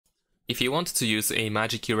If you want to use a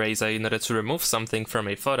magic eraser in order to remove something from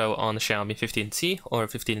a photo on Xiaomi 15T or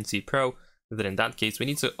 15T Pro, then in that case we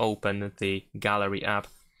need to open the gallery app.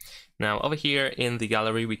 Now over here in the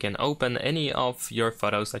gallery we can open any of your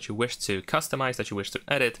photos that you wish to customize, that you wish to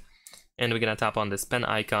edit, and we're gonna tap on this pen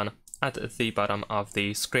icon at the bottom of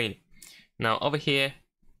the screen. Now over here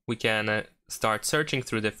we can start searching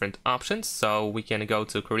through different options. So we can go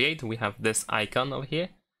to create, we have this icon over here.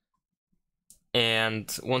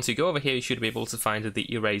 And once you go over here, you should be able to find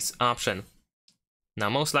the erase option. Now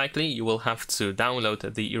most likely you will have to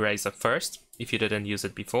download the eraser first if you didn't use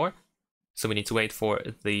it before. So we need to wait for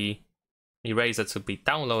the eraser to be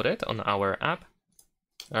downloaded on our app.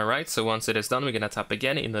 Alright, so once it is done, we're gonna tap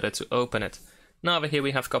again in order to open it. Now over here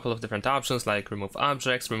we have a couple of different options like remove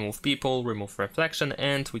objects, remove people, remove reflection,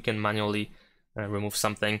 and we can manually remove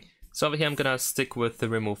something. So over here I'm gonna stick with the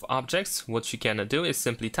remove objects. What you can do is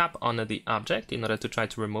simply tap on the object in order to try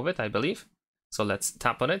to remove it, I believe. So let's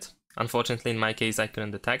tap on it. Unfortunately in my case I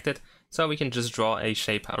couldn't detect it, so we can just draw a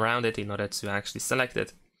shape around it in order to actually select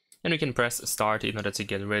it. And we can press start in order to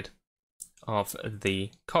get rid of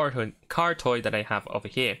the car toy that I have over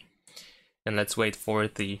here. And let's wait for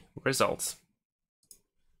the results.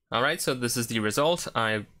 Alright, so this is the result.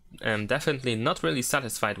 I am definitely not really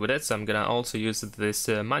satisfied with it, so I'm gonna also use this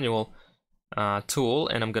manual tool,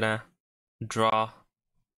 and I'm gonna draw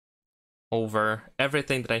over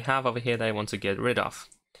everything that I have over here that I want to get rid of.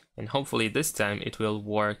 And hopefully this time it will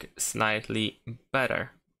work slightly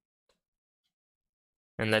better.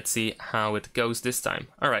 And let's see how it goes this time.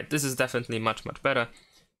 Alright, this is definitely much better.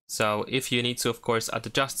 So if you need to, of course,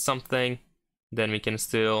 adjust something, then we can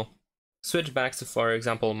still switch back to, for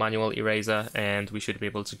example, manual eraser, and we should be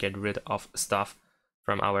able to get rid of stuff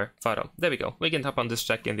from our photo. There we go. We can tap on this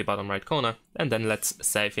check in the bottom right corner, and then let's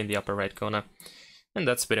save in the upper right corner. And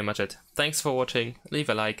that's pretty much it. Thanks for watching, leave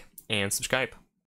a like and subscribe.